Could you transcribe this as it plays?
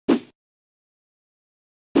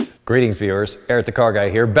Greetings viewers, Eric the Car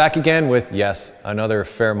Guy here, back again with, yes, another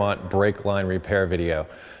Fairmont brake line repair video.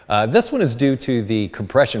 This one is due to the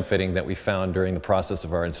compression fitting that we found during the process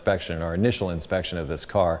of our inspection, our initial inspection of this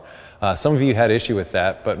car. Some of you had issue with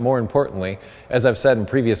that, but more importantly, as I've said in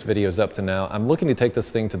previous videos up to now, I'm looking to take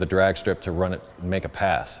this thing to the drag strip to run it and make a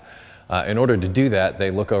pass. In order to do that,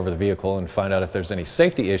 they look over the vehicle and find out if there's any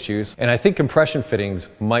safety issues. And I think compression fittings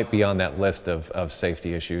might be on that list of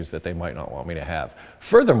safety issues that they might not want me to have.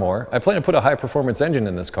 Furthermore, I plan to put a high performance engine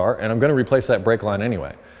in this car and I'm going to replace that brake line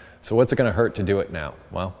anyway. So what's it going to hurt to do it now?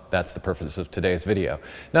 Well, that's the purpose of today's video.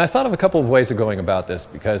 Now I thought of a couple of ways of going about this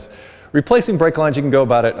because replacing brake lines, you can go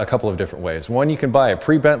about it a couple of different ways. One, you can buy a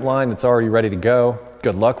pre-bent line that's already ready to go.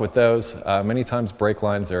 Good luck with those. Many times brake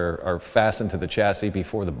lines are fastened to the chassis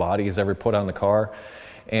before the body is ever put on the car.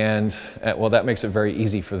 And well, that makes it very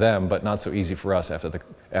easy for them, but not so easy for us after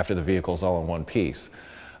the vehicle's all in one piece.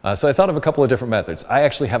 So I thought of a couple of different methods. I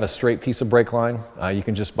actually have a straight piece of brake line. You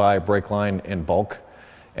can just buy a brake line in bulk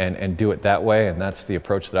and do it that way, and that's the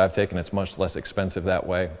approach that I've taken. It's much less expensive that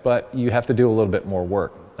way, but you have to do a little bit more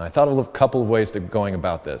work. I thought of a couple of ways to going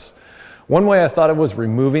about this. One way I thought of was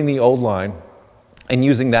removing the old line and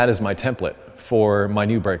using that as my template for my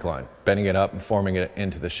new brake line, bending it up and forming it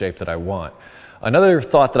into the shape that I want. Another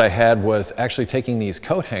thought that I had was actually taking these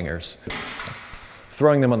coat hangers,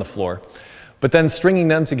 throwing them on the floor, but then stringing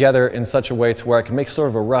them together in such a way to where I can make sort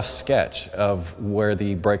of a rough sketch of where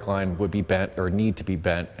the brake line would be bent or need to be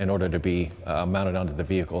bent in order to be mounted onto the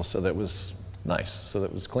vehicle so that it was nice, so that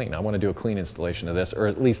it was clean. I want to do a clean installation of this, or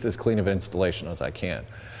at least as clean of an installation as I can.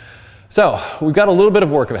 So we've got a little bit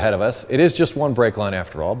of work ahead of us. It is just one brake line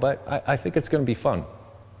after all, but I think it's going to be fun.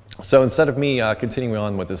 So instead of me continuing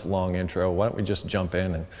on with this long intro, why don't we just jump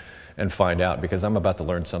in and find out, because I'm about to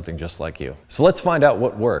learn something just like you. So let's find out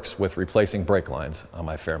what works with replacing brake lines on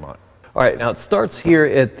my Fairmont. All right, now it starts here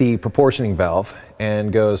at the proportioning valve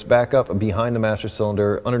and goes back up behind the master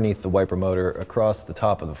cylinder, underneath the wiper motor, across the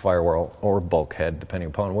top of the firewall or bulkhead, depending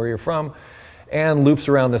upon where you're from, and loops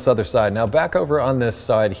around this other side. Now back over on this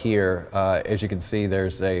side here, as you can see,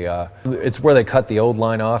 there's it's where they cut the old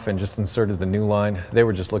line off and just inserted the new line. They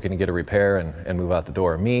were just looking to get a repair and move out the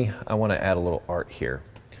door. Me, I want to add a little art here.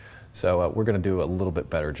 So we're going to do a little bit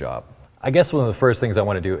better job. I guess one of the first things I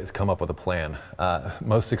want to do is come up with a plan.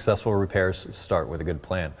 Most successful repairs start with a good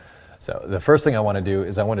plan. So the first thing I want to do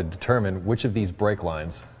is I want to determine which of these brake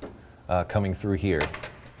lines coming through here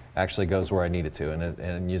actually goes where I need it to.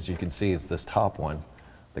 And as you can see, it's this top one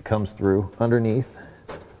that comes through underneath,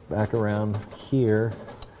 back around here,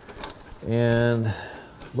 and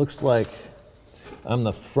looks like I'm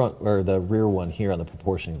the front or the rear one here on the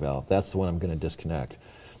proportioning valve. That's the one I'm going to disconnect.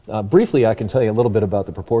 Briefly, I can tell you a little bit about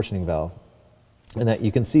the proportioning valve, and that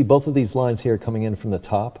you can see both of these lines here coming in from the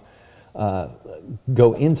top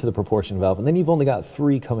go into the proportioning valve, and then you've only got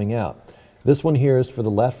three coming out. This one here is for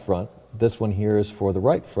the left front, this one here is for the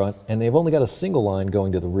right front, and they've only got a single line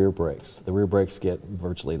going to the rear brakes. The rear brakes get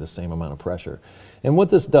virtually the same amount of pressure. And what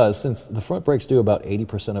this does, since the front brakes do about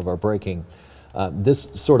 80% of our braking, this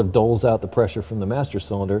sort of doles out the pressure from the master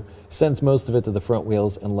cylinder, sends most of it to the front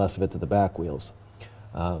wheels and less of it to the back wheels.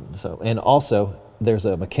 And also, there's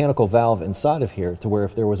a mechanical valve inside of here to where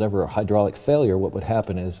if there was ever a hydraulic failure, what would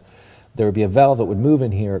happen is there would be a valve that would move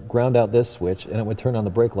in here, ground out this switch, and it would turn on the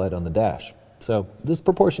brake light on the dash. So this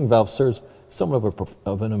proportioning valve serves somewhat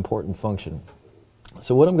of an important function.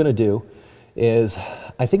 So what I'm going to do is,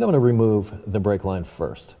 I think I'm going to remove the brake line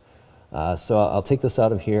first. So I'll take this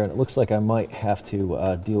out of here, and it looks like I might have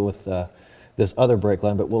to deal with this other brake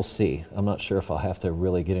line, but we'll see. I'm not sure if I'll have to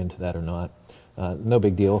really get into that or not. No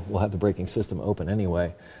big deal, we'll have the braking system open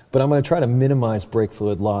anyway. But I'm going to try to minimize brake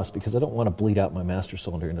fluid loss because I don't want to bleed out my master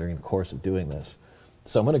cylinder during the course of doing this.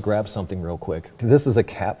 So I'm going to grab something real quick. This is a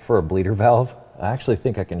cap for a bleeder valve. I actually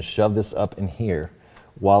think I can shove this up in here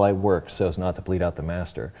while I work so as not to bleed out the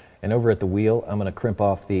master. And over at the wheel, I'm going to crimp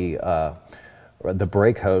off the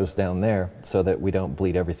brake hose down there so that we don't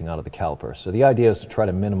bleed everything out of the caliper. So the idea is to try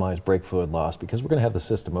to minimize brake fluid loss because we're going to have the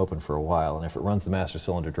system open for a while, and if it runs the master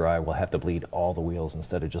cylinder dry, we'll have to bleed all the wheels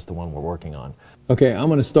instead of just the one we're working on. Okay, I'm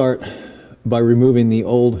going to start by removing the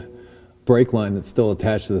old brake line that's still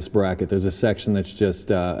attached to this bracket. There's a section that's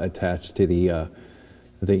just attached to the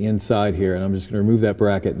inside here, and I'm just going to remove that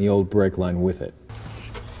bracket and the old brake line with it.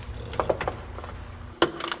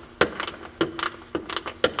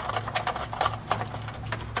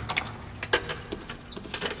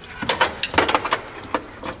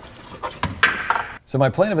 So my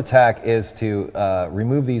plan of attack is to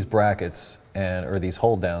remove these brackets or these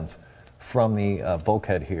hold downs from the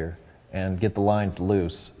bulkhead here and get the lines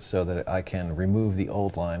loose so that I can remove the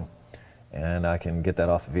old line and I can get that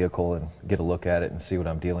off the vehicle and get a look at it and see what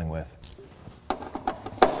I'm dealing with.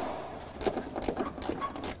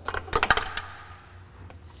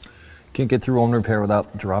 Can't get through home repair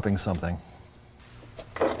without dropping something.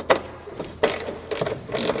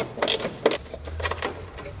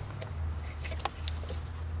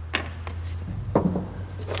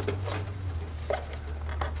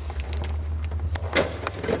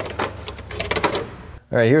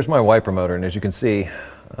 All right, here's my wiper motor, and as you can see,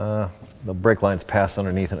 the brake line's passed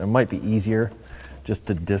underneath it. It might be easier just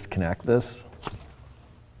to disconnect this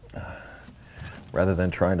rather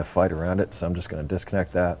than trying to fight around it, so I'm just going to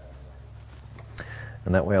disconnect that.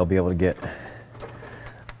 And that way I'll be able to get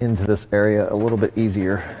into this area a little bit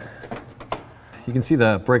easier. You can see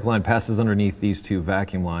the brake line passes underneath these two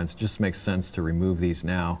vacuum lines. It just makes sense to remove these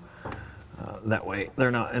now. That way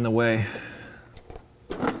they're not in the way.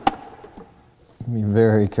 Be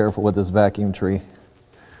very careful with this vacuum tree.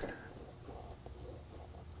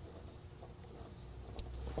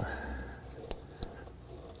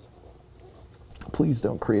 Please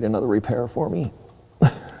don't create another repair for me.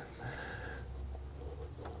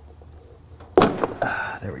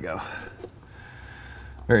 There we go.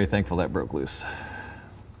 Very thankful that broke loose.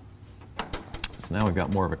 So now we've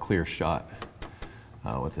got more of a clear shot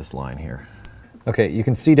with this line here. Okay, you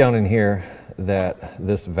can see down in here that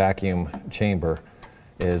this vacuum chamber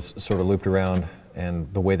is sort of looped around,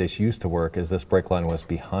 and the way this used to work is this brake line was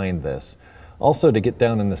behind this. Also, to get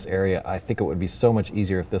down in this area, I think it would be so much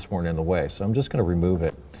easier if this weren't in the way. So I'm just going to remove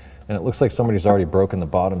it. And it looks like somebody's already broken the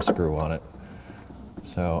bottom screw on it.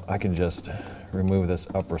 So I can just remove this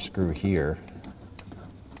upper screw here.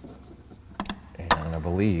 And I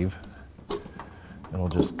believe it'll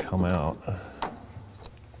just come out.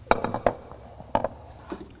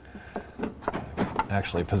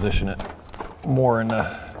 Actually position it more in the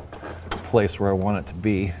place where I want it to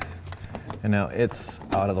be. And now it's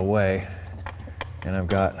out of the way, and I've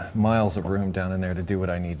got miles of room down in there to do what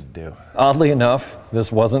I need to do. Oddly enough, this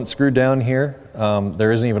wasn't screwed down here.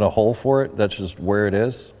 There isn't even a hole for it. That's just where it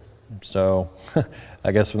is. So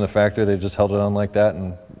I guess from the factory, they just held it on like that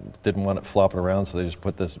and didn't want it flopping around, so they just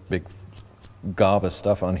put this big gob of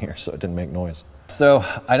stuff on here so it didn't make noise. So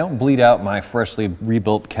I don't bleed out my freshly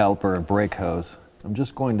rebuilt caliper and brake hose. I'm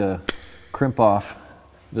just going to crimp off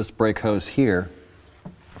this brake hose here,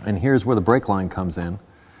 and here's where the brake line comes in,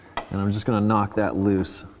 and I'm just going to knock that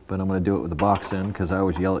loose, but I'm going to do it with the box end because I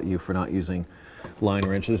always yell at you for not using line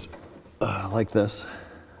wrenches like this,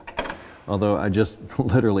 although I just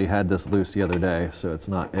literally had this loose the other day, so it's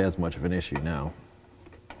not as much of an issue now.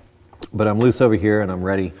 But I'm loose over here, and I'm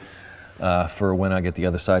ready for when I get the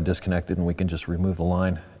other side disconnected and we can just remove the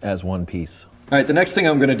line as one piece. All right, the next thing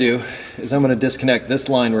I'm going to do is I'm going to disconnect this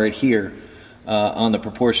line right here on the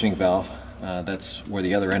proportioning valve. That's where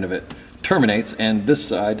the other end of it terminates, and this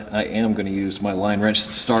side I am going to use my line wrench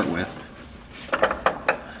to start with.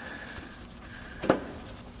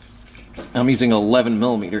 I'm using 11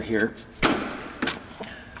 millimeter here.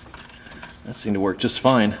 That seemed to work just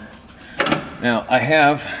fine. Now I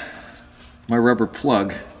have my rubber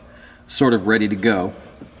plug sort of ready to go,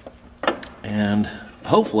 and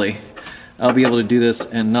hopefully I'll be able to do this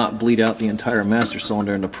and not bleed out the entire master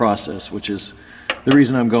cylinder in the process, which is the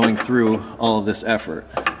reason I'm going through all of this effort.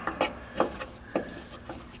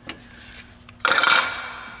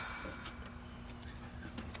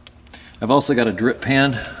 I've also got a drip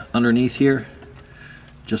pan underneath here,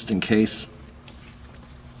 just in case.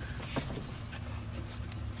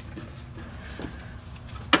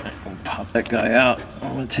 I'll pop that guy out.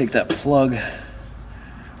 I'm going to take that plug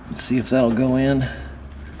and see if that'll go in.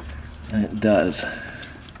 And it does.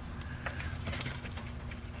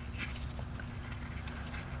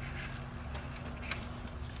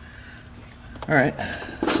 All right,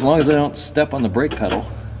 so long as I don't step on the brake pedal,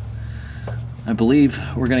 I believe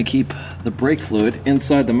we're going to keep the brake fluid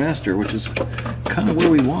inside the master, which is kind of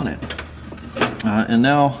where we want it. And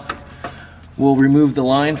now we'll remove the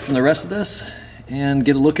line from the rest of this and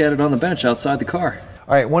get a look at it on the bench outside the car.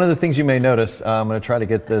 All right, one of the things you may notice, I'm going to try to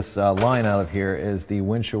get this line out of here, is the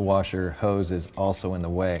windshield washer hose is also in the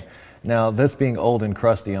way. Now, this being old and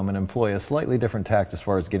crusty, I'm going to employ a slightly different tact as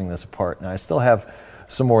far as getting this apart. Now, I still have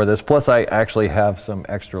some more of this, plus I actually have some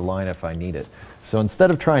extra line if I need it. So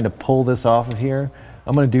instead of trying to pull this off of here,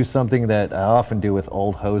 I'm going to do something that I often do with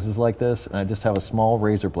old hoses like this, and I just have a small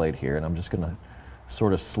razor blade here, and I'm just going to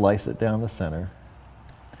sort of slice it down the center,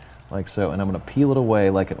 like so, and I'm going to peel it away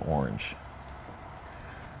like an orange.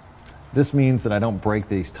 This means that I don't break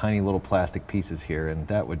these tiny little plastic pieces here, and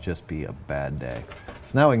that would just be a bad day.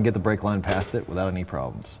 So now we can get the brake line past it without any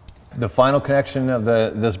problems. The final connection of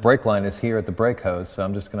this brake line is here at the brake hose, so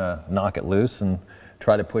I'm just gonna knock it loose and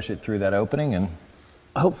try to push it through that opening and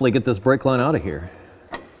hopefully get this brake line out of here.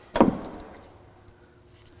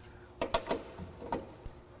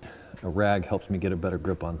 A rag helps me get a better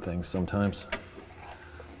grip on things sometimes.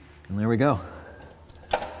 And there we go.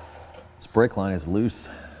 This brake line is loose.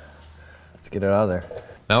 Let's get it out of there.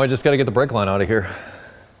 Now I just gotta get the brake line out of here.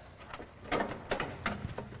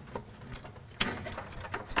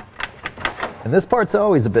 And this part's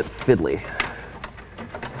always a bit fiddly.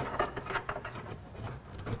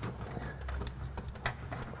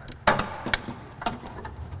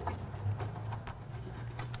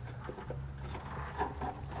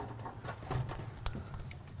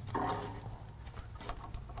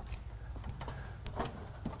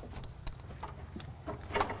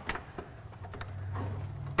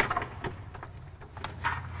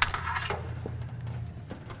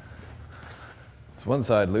 It's one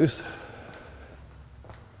side loose.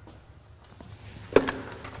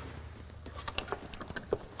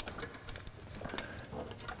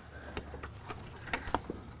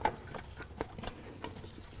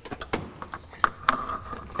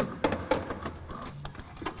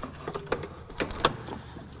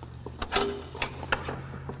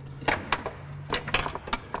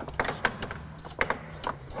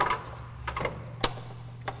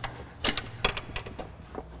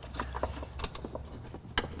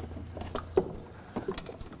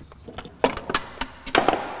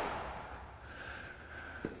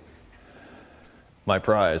 My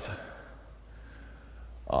prize.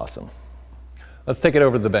 Awesome. Let's take it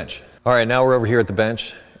over to the bench. All right, now we're over here at the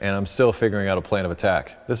bench and I'm still figuring out a plan of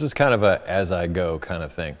attack. This is kind of a as I go kind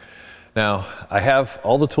of thing. Now, I have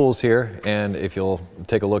all the tools here, and if you'll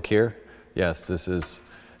take a look here, yes, this is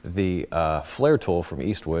the flare tool from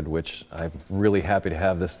Eastwood, which I'm really happy to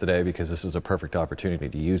have this today because this is a perfect opportunity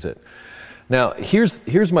to use it. Now,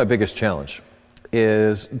 here's my biggest challenge,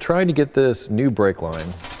 is trying to get this new brake line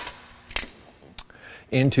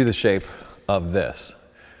into the shape of this,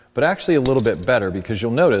 but actually a little bit better, because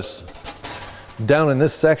you'll notice down in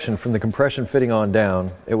this section from the compression fitting on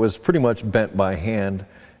down, it was pretty much bent by hand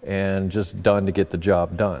and just done to get the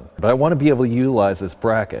job done. But I want to be able to utilize this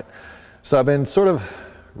bracket. So I've been sort of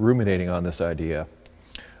ruminating on this idea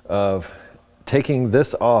of taking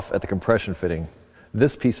this off at the compression fitting,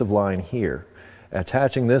 this piece of line here,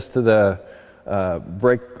 attaching this to the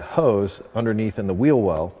brake hose underneath in the wheel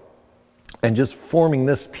well, and just forming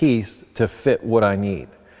this piece to fit what I need.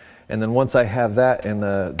 And then once I have that in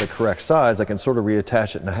the correct size, I can sort of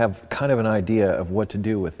reattach it and I have kind of an idea of what to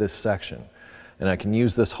do with this section. And I can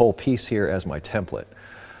use this whole piece here as my template.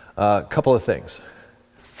 A couple of things.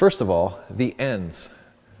 First of all, the ends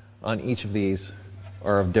on each of these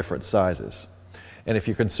are of different sizes. And if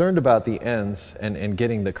you're concerned about the ends and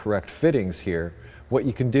getting the correct fittings here, what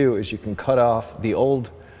you can do is you can cut off the old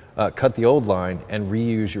cut the old line and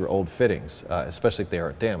reuse your old fittings, especially if they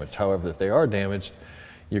aren't damaged. However, if they are damaged,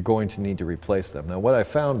 you're going to need to replace them. Now, what I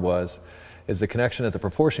found is the connection at the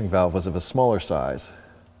proportion valve was of a smaller size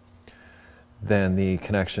than the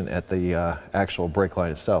connection at the actual brake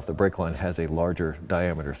line itself. The brake line has a larger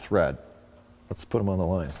diameter thread. Let's put them on the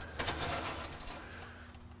line.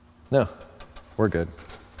 No, we're good.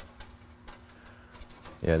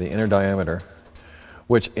 Yeah, the inner diameter,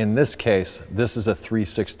 which in this case, this is a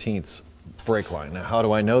 3/16 brake line. Now, how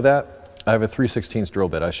do I know that? I have a 3/16 drill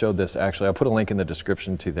bit. I showed this, actually, I'll put a link in the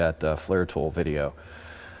description to that flare tool video.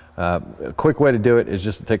 A quick way to do it is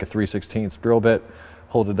just to take a 3/16 drill bit,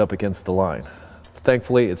 hold it up against the line.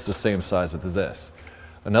 Thankfully, it's the same size as this.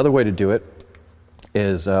 Another way to do it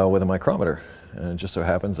is with a micrometer. And it just so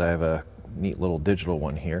happens I have a neat little digital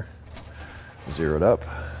one here. Zero it up,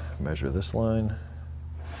 measure this line.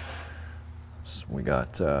 We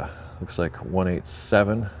got, looks like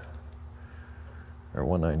 187 or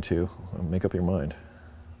 192. Make up your mind.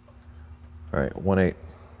 All right,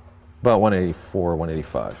 about 184,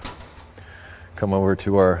 185. Come over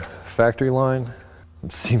to our factory line.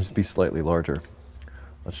 It seems to be slightly larger.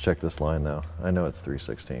 Let's check this line now. I know it's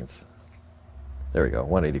 3/16. There we go,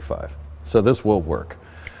 185. So this will work.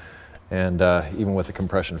 And even with the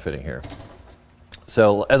compression fitting here.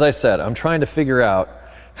 So as I said, I'm trying to figure out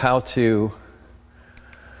how to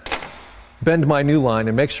bend my new line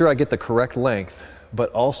and make sure I get the correct length, but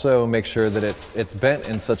also make sure that it's bent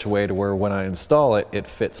in such a way to where when I install it, it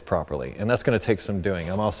fits properly. And that's going to take some doing.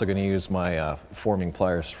 I'm also going to use my forming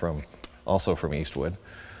pliers also from Eastwood.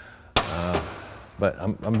 But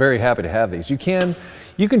I'm very happy to have these. You can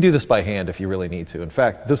do this by hand if you really need to. In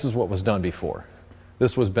fact, this is what was done before.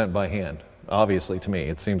 This was bent by hand. Obviously, to me,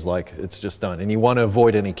 it seems like it's just done. And you want to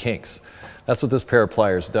avoid any kinks. That's what this pair of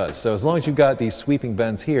pliers does. So as long as you've got these sweeping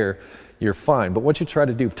bends here, you're fine. But once you try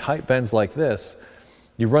to do tight bends like this,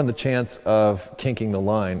 you run the chance of kinking the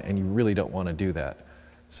line, and you really don't want to do that.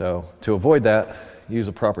 So to avoid that, use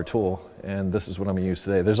a proper tool, and this is what I'm going to use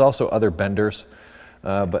today. There's also other benders,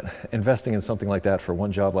 but investing in something like that for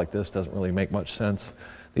one job like this doesn't really make much sense.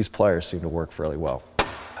 These pliers seem to work fairly well.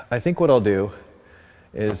 I think what I'll do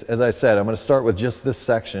is, as I said, I'm going to start with just this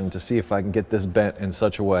section to see if I can get this bent in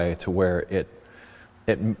such a way to where it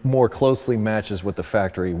more closely matches what the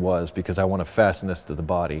factory was, because I want to fasten this to the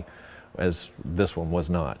body as this one was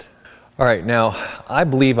not. All right, now I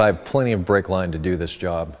believe I have plenty of brake line to do this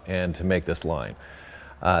job and to make this line.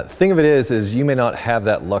 The thing of it is you may not have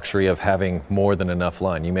that luxury of having more than enough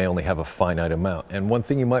line. You may only have a finite amount. And one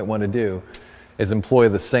thing you might want to do is employ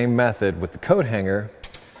the same method with the coat hanger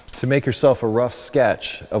to make yourself a rough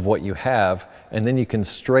sketch of what you have, and then you can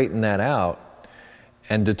straighten that out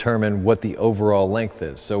and determine what the overall length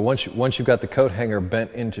is. So once you've got the coat hanger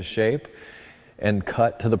bent into shape and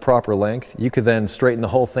cut to the proper length, you could then straighten the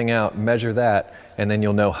whole thing out, measure that, and then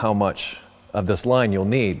you'll know how much of this line you'll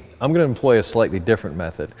need. I'm going to employ a slightly different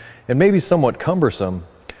method. It may be somewhat cumbersome,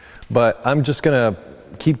 but I'm just going to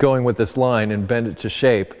keep going with this line and bend it to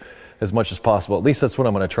shape as much as possible. At least that's what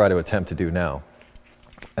I'm going to try to attempt to do now.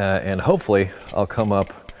 And hopefully I'll come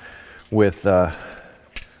up with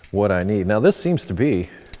what I need. Now this seems to be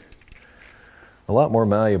a lot more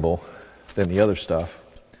malleable than the other stuff.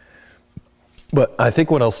 But I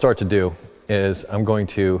think what I'll start to do is I'm going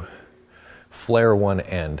to flare one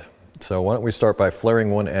end. So why don't we start by flaring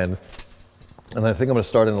one end, and I think I'm going to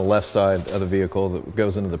start in the left side of the vehicle that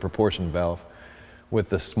goes into the proportion valve with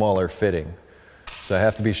the smaller fitting. So I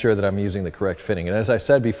have to be sure that I'm using the correct fitting. And as I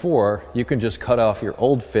said before, you can just cut off your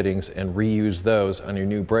old fittings and reuse those on your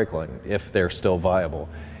new brake line if they're still viable.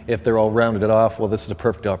 If they're all rounded off, well, this is a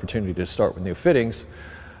perfect opportunity to start with new fittings.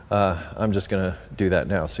 I'm just going to do that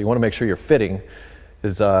now. So you want to make sure your fitting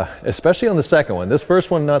is, especially on the second one. This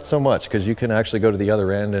first one, not so much, because you can actually go to the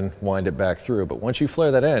other end and wind it back through. But once you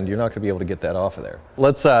flare that end, you're not going to be able to get that off of there.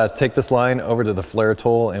 Let's take this line over to the flare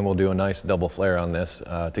tool, and we'll do a nice double flare on this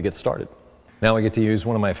to get started. Now we get to use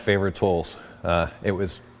one of my favorite tools. It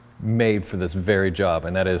was made for this very job,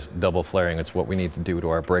 and that is double flaring. It's what we need to do to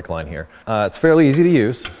our brake line here. It's fairly easy to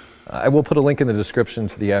use. I will put a link in the description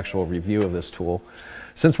to the actual review of this tool.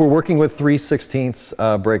 Since we're working with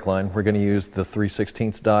 3/16 brake line, we're going to use the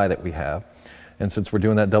 3/16 die that we have. And since we're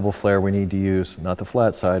doing that double flare, we need to use not the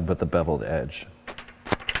flat side, but the beveled edge.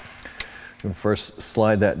 We'll first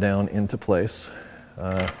slide that down into place.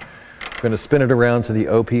 I'm going to spin it around to the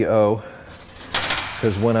OPO,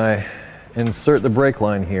 because when I insert the brake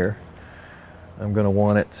line here, I'm going to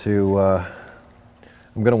want it to,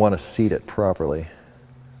 I'm going to want to seat it properly.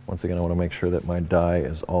 Once again, I want to make sure that my die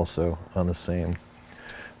is also on the same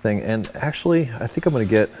thing. And actually, I think I'm going to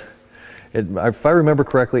get it, if I remember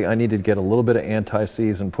correctly, I needed to get a little bit of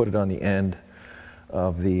anti-seize and put it on the end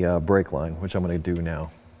of the brake line, which I'm going to do now.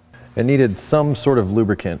 It needed some sort of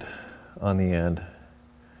lubricant on the end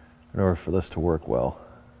in order for this to work well.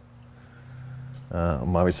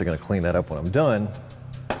 I'm obviously going to clean that up when I'm done,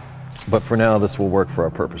 but for now this will work for our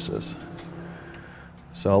purposes.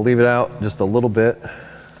 So I'll leave it out just a little bit.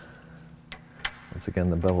 Once again,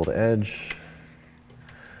 the beveled edge.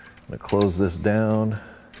 I'm going to close this down,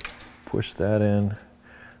 push that in.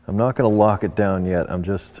 I'm not going to lock it down yet. I'm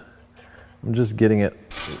just getting it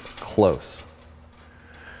close.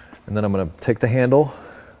 And then I'm going to take the handle.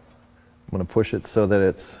 I'm going to push it so that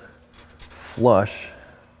it's flush.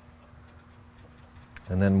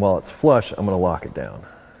 And then while it's flush, I'm going to lock it down.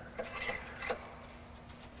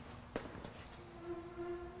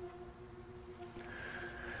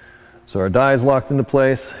 So our die is locked into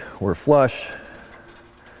place. We're flush.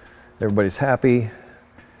 Everybody's happy.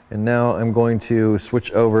 And now I'm going to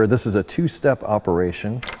switch over. This is a two-step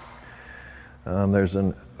operation. There's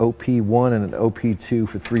an OP1 and an OP2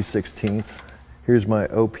 for 3/16. Here's my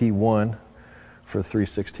OP1 for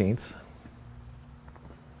 3/16.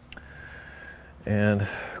 And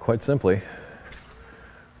quite simply,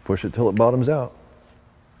 push it till it bottoms out.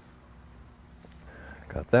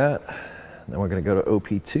 Got that. Then we're going to go to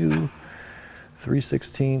OP2,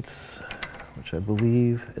 3/16, which I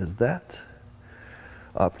believe is that.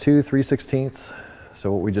 Up to 3/16.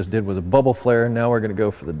 So what we just did was a bubble flare. Now we're going to go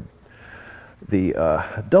for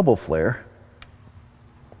the double flare.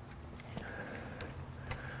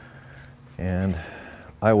 And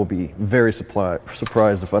I will be very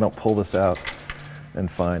surprised if I don't pull this out and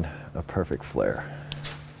find a perfect flare.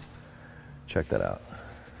 Check that out.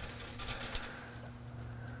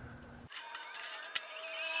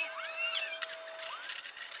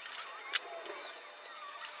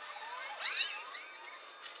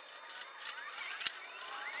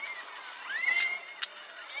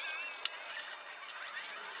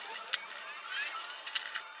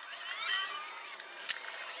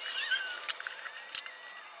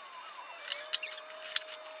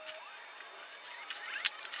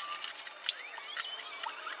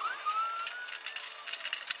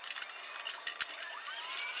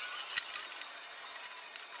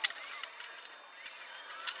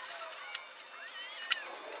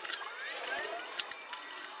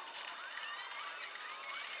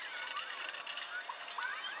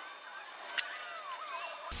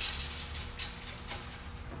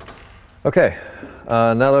 Okay,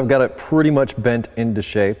 now that I've got it pretty much bent into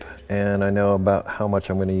shape and I know about how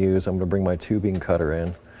much I'm going to use, I'm going to bring my tubing cutter in.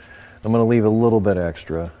 I'm going to leave a little bit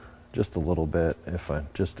extra, just a little bit,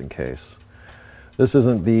 just in case. This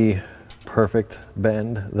isn't the perfect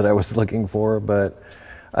bend that I was looking for, but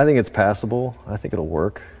I think it's passable. I think it'll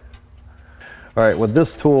work. All right, with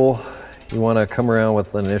this tool, you want to come around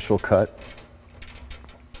with an initial cut,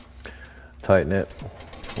 tighten it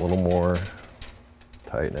a little more,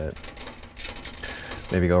 tighten it.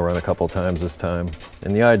 Maybe go around a couple times this time.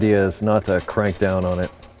 And the idea is not to crank down on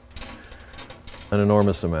it an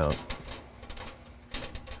enormous amount.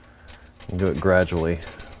 And do it gradually.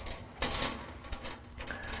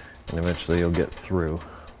 And eventually you'll get through.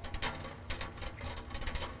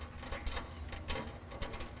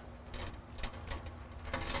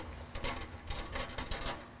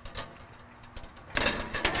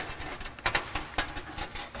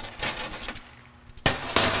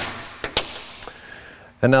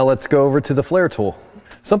 And now let's go over to the flare tool.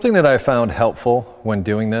 Something that I found helpful when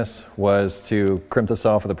doing this was to crimp this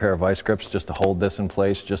off with a pair of vice grips just to hold this in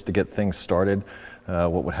place, just to get things started.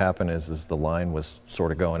 What would happen is the line was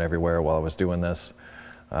sort of going everywhere while I was doing this.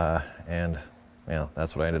 And yeah,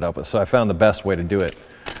 that's what I ended up with. So I found the best way to do it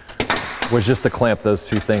was just to clamp those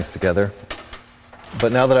two things together.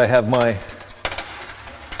 But now that I have my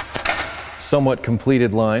somewhat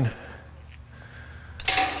completed line,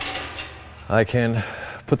 I can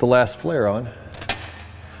put the last flare on,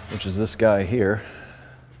 which is this guy here.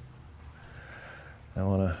 I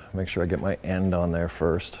want to make sure I get my end on there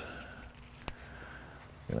first.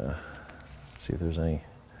 I'm gonna see if there's any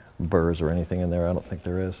burrs or anything in there. I don't think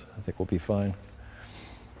there is. I think we'll be fine.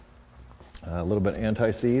 A little bit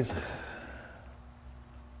anti-seize.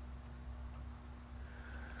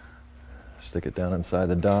 Stick it down inside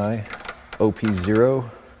the die. OP0.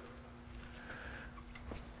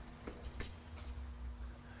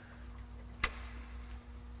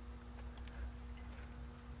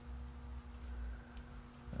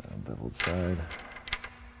 Beveled side.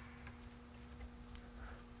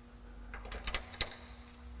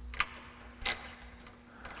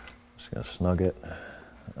 Just gonna snug it.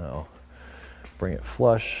 I'll bring it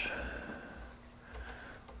flush.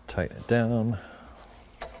 Tighten it down.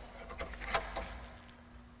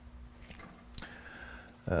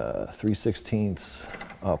 3/16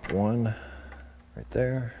 up one, right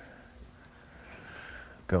there.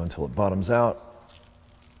 Go until it bottoms out.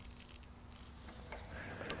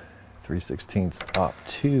 3/16 op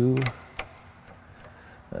 2,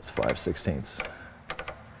 that's 5/16.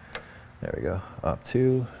 There we go, op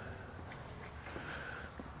 2.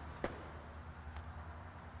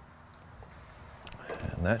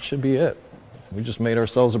 And that should be it. We just made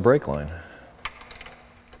ourselves a brake line.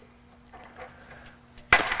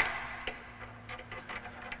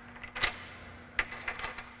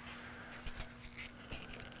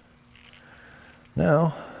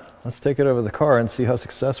 Now, let's take it over the car and see how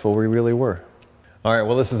successful we really were. All right,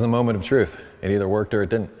 well, this is the moment of truth. It either worked or it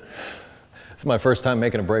didn't. It's my first time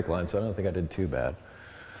making a brake line, so I don't think I did too bad.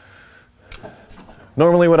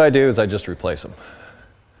 Normally what I do is I just replace them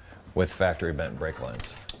with factory bent brake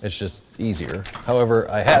lines. It's just easier. However,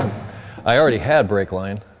 I already had brake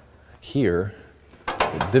line here.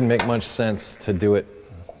 It didn't make much sense to do it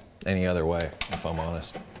any other way, if I'm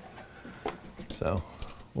honest. So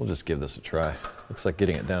we'll just give this a try. Looks like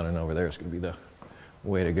getting it down and over there is going to be the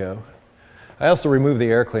way to go. I also removed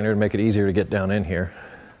the air cleaner to make it easier to get down in here.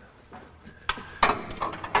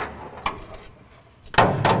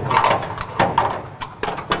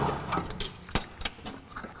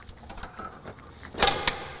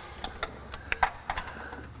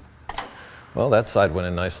 Well, that side went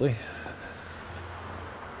in nicely.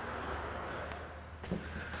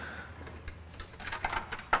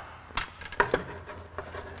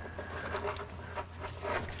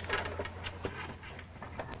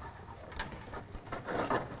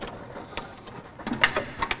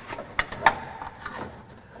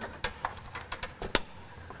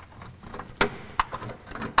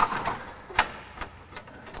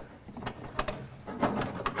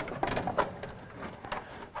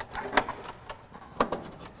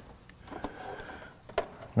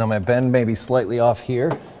 Now my bend may be slightly off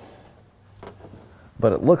here,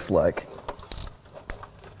 but it looks like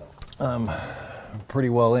I'm pretty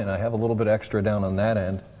well in. I have a little bit extra down on that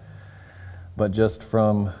end, but just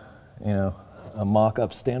from, you know, a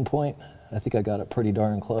mock-up standpoint, I think I got it pretty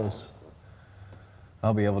darn close.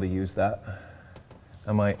 I'll be able to use that.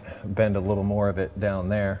 I might bend a little more of it down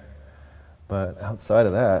there, but outside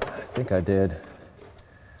of that, I think I did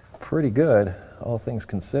pretty good, all things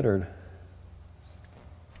considered.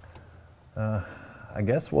 I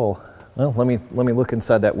guess we'll Well, let me look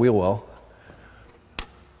inside that wheel well.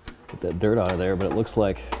 Get that dirt out of there, but it looks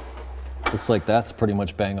like that's pretty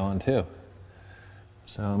much bang on too.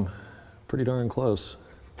 So I'm pretty darn close.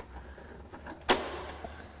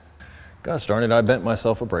 Gosh darn it, I bent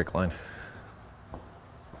myself a brake line.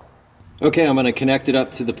 Okay, I'm going to connect it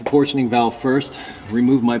up to the proportioning valve first,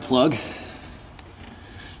 remove my plug.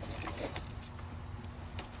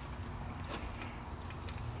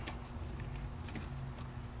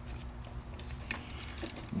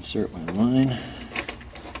 Insert my line.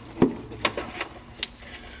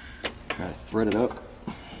 Try to thread it up.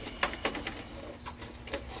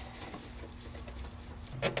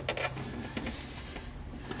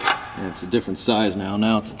 And it's a different size now.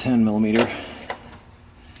 Now it's a 10mm.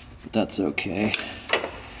 But that's okay.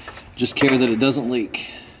 Just care that it doesn't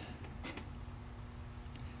leak.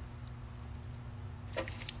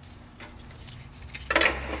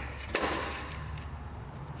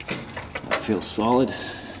 That feels solid.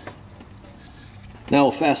 Now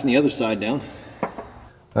we'll fasten the other side down.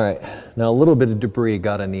 All right, now a little bit of debris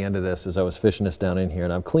got on the end of this as I was fishing this down in here,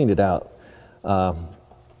 and I've cleaned it out.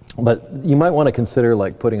 But you might want to consider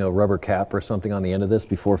like putting a rubber cap or something on the end of this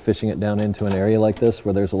before fishing it down into an area like this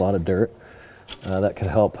where there's a lot of dirt. That could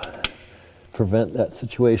help prevent that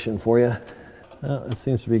situation for you. Well, it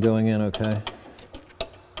seems to be going in okay.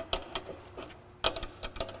 I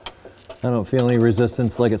don't feel any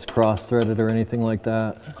resistance like it's cross-threaded or anything like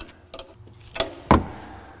that.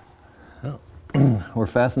 We're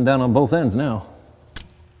fastened down on both ends now.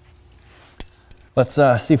 Let's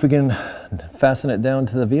see if we can fasten it down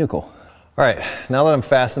to the vehicle. All right, now that I'm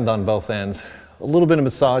fastened on both ends, a little bit of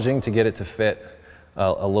massaging to get it to fit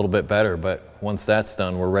a little bit better, but once that's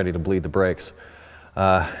done, we're ready to bleed the brakes.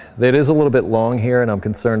 It is a little bit long here, and I'm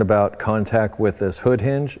concerned about contact with this hood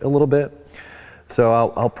hinge a little bit. So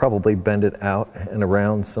I'll probably bend it out and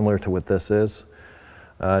around similar to what this is,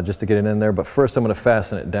 just to get it in there. But first I'm gonna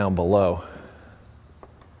fasten it down below.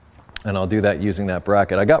 And I'll do that using that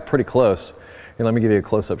bracket. I got pretty close. Here, let me give you a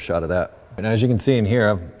close-up shot of that. And as you can see in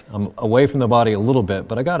here, I'm away from the body a little bit,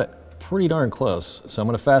 but I got it pretty darn close. So I'm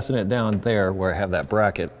gonna fasten it down there where I have that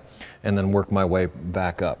bracket and then work my way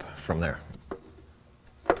back up from there.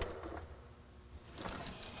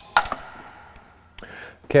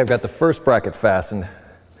 Okay, I've got the first bracket fastened.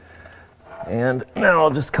 And now I'll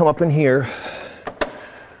just come up in here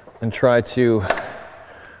and try to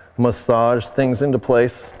massage things into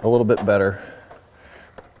place a little bit better.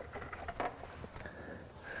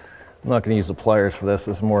 I'm not going to use the pliers for this.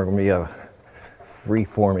 This is more going to be a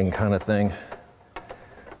free-forming kind of thing.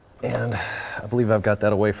 And I believe I've got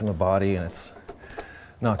that away from the body and it's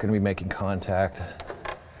not going to be making contact.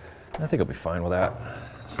 I think I'll be fine with that.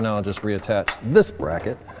 So now I'll just reattach this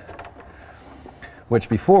bracket, which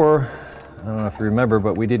before, I don't know if you remember,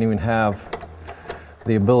 but we didn't even have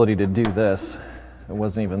the ability to do this. It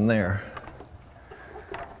wasn't even there.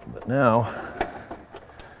 But now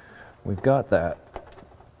we've got that.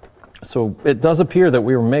 So it does appear that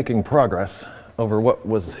we were making progress over what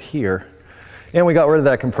was here. And we got rid of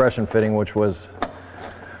that compression fitting, which was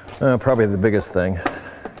probably the biggest thing.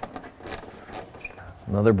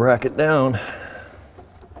 Another bracket down.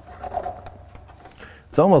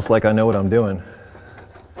 It's almost like I know what I'm doing.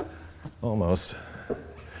 Almost.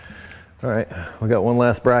 All right, we got one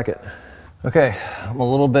last bracket. Okay, I'm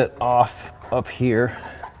a little bit off up here,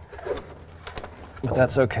 but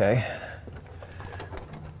that's okay,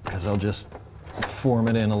 because I'll just form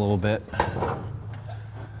it in a little bit.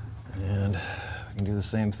 And we can do the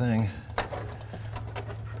same thing.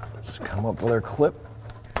 Let's come up with our clip.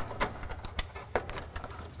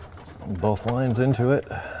 Both lines into it.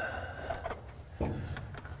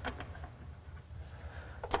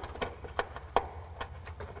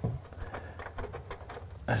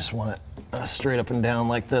 I just want it straight up and down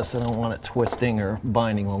like this. I don't want it twisting or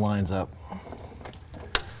binding the lines up.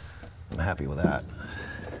 I'm happy with that.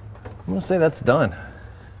 I'm gonna say that's done.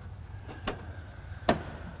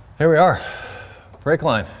 Here we are, brake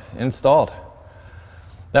line installed.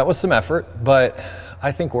 That was some effort, but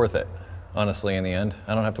I think worth it, honestly, in the end.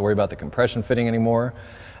 I don't have to worry about the compression fitting anymore.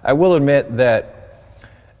 I will admit that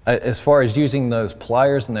as far as using those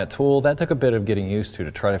pliers and that tool, that took a bit of getting used to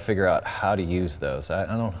try to figure out how to use those.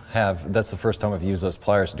 I don't have, that's the first time I've used those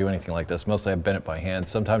pliers to do anything like this. Mostly I've bent it by hand.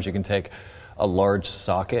 Sometimes you can take a large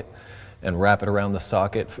socket and wrap it around the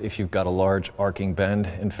socket if you've got a large arcing bend.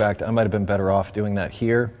 In fact, I might have been better off doing that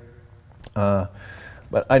here.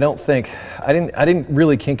 But I don't think, I didn't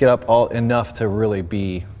really kink it up enough to really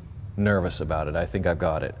be nervous about it. I think I've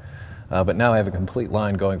got it. But now I have a complete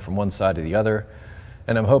line going from one side to the other.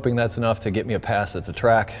 And I'm hoping that's enough to get me a pass at the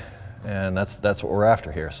track and that's what we're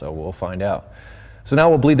after here, so we'll find out. So now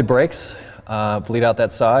we'll bleed the brakes, bleed out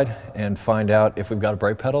that side, and find out if we've got a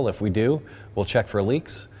brake pedal. If we do, we'll check for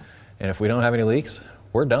leaks, and if we don't have any leaks,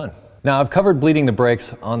 we're done. Now, I've covered bleeding the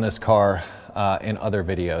brakes on this car in other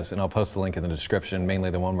videos, and I'll post a link in the description,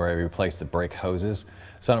 mainly the one where I replaced the brake hoses.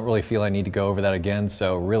 So I don't really feel I need to go over that again,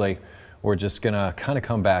 so really we're just gonna kind of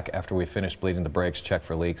come back after we finish bleeding the brakes, check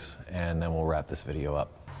for leaks, and then we'll wrap this video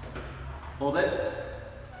up. Hold it.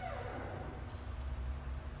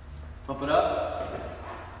 Pump it up.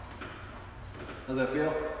 How's that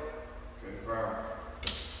feel? Confirm.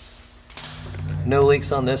 No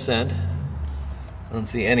leaks on this end. I don't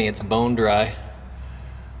see any, it's bone dry.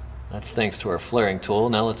 That's thanks to our flaring tool.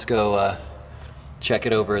 Now let's go check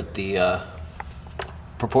it over at the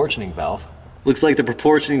proportioning valve. Looks like the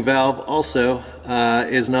proportioning valve also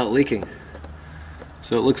is not leaking.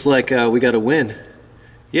 So it looks like we got a win.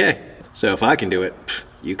 Yay. So if I can do it,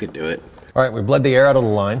 you can do it. All right, we bled the air out of the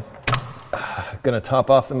line. Gonna top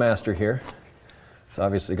off the master here. It's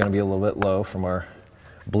obviously gonna be a little bit low from our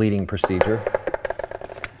bleeding procedure.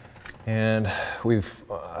 And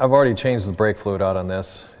I've already changed the brake fluid out on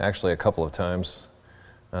this, actually a couple of times.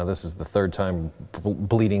 This is the third time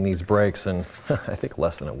bleeding these brakes in I think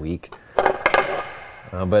less than a week.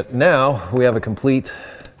 But now we have a complete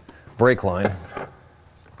brake line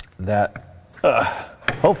that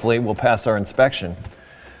hopefully will pass our inspection.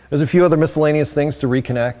 There's a few other miscellaneous things to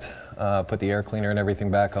reconnect, put the air cleaner and everything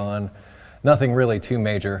back on. Nothing really too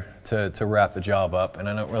major to wrap the job up, and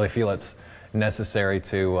I don't really feel it's necessary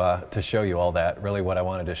to show you all that. Really what I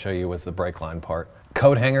wanted to show you was the brake line part.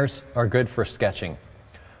 Coat hangers are good for sketching,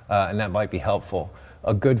 and that might be helpful.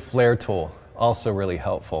 A good flare tool, also really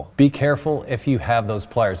helpful. Be careful if you have those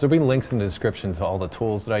pliers. There'll be links in the description to all the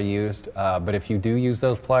tools that I used, but if you do use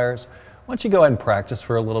those pliers, why don't you go ahead and practice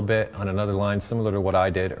for a little bit on another line similar to what I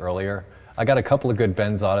did earlier. I got a couple of good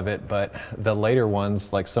bends out of it, but the later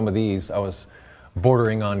ones, like some of these, I was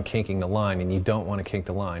bordering on kinking the line, and you don't want to kink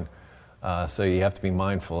the line. So you have to be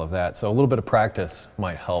mindful of that. So a little bit of practice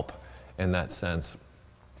might help in that sense.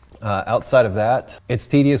 Outside of that, it's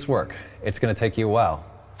tedious work. It's going to take you a while.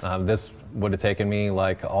 This would have taken me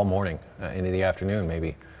like all morning, into the afternoon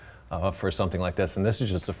maybe, for something like this. And this is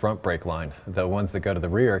just the front brake line. The ones that go to the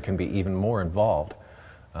rear can be even more involved.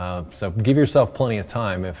 So give yourself plenty of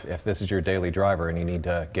time if this is your daily driver and you need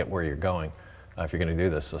to get where you're going, if you're going to do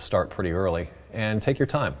this. So start pretty early and take your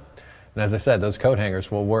time. And as I said, those coat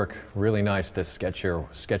hangers will work really nice to sketch your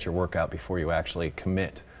work out before you actually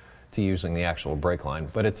commit to using the actual brake line.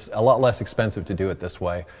 But it's a lot less expensive to do it this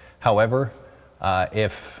way. However,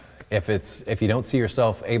 if you don't see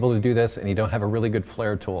yourself able to do this and you don't have a really good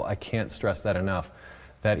flare tool, I can't stress that enough.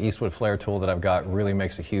 That Eastwood flare tool that I've got really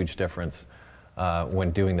makes a huge difference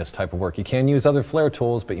when doing this type of work. You can use other flare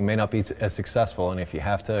tools, but you may not be as successful. And if you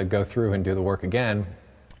have to go through and do the work again,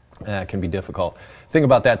 it can be difficult. The thing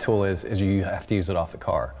about that tool is you have to use it off the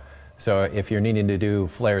car. So if you're needing to do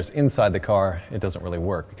flares inside the car, it doesn't really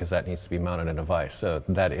work because that needs to be mounted in a vise. So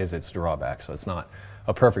that is its drawback. So it's not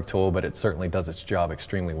a perfect tool, but it certainly does its job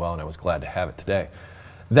extremely well, and I was glad to have it today.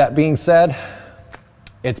 That being said,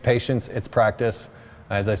 it's patience, it's practice.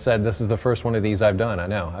 As I said, this is the first one of these I've done. I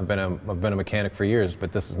know, I've been a mechanic for years,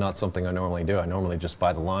 but this is not something I normally do. I normally just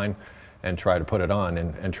buy the line and try to put it on,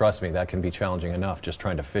 and trust me, that can be challenging enough just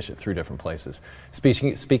trying to fish it through different places.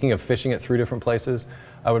 Speaking of fishing it through different places,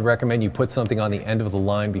 I would recommend you put something on the end of the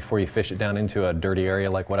line before you fish it down into a dirty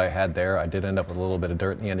area like what I had there. I did end up with a little bit of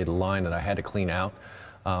dirt in the end of the line that I had to clean out.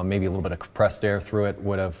 Maybe a little bit of compressed air through it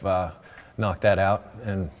would have knocked that out,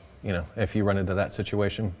 and you know, if you run into that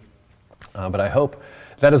situation. But I hope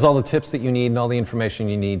that is all the tips that you need and all the information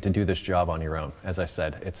you need to do this job on your own. As I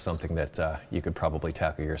said, it's something that you could probably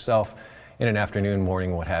tackle yourself in an afternoon,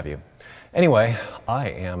 morning, what have you. Anyway, I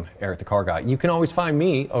am Eric the Car Guy. You can always find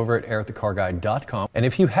me over at EricTheCarGuy.com. And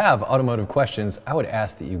if you have automotive questions, I would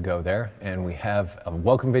ask that you go there, and we have a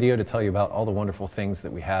welcome video to tell you about all the wonderful things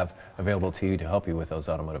that we have available to you to help you with those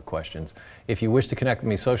automotive questions. If you wish to connect with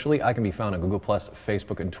me socially, I can be found on Google+,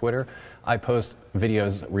 Facebook, and Twitter. I post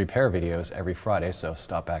videos, repair videos, every Friday, so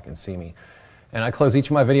stop back and see me. And I close each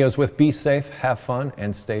of my videos with be safe, have fun,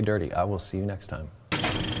 and stay dirty. I will see you next time.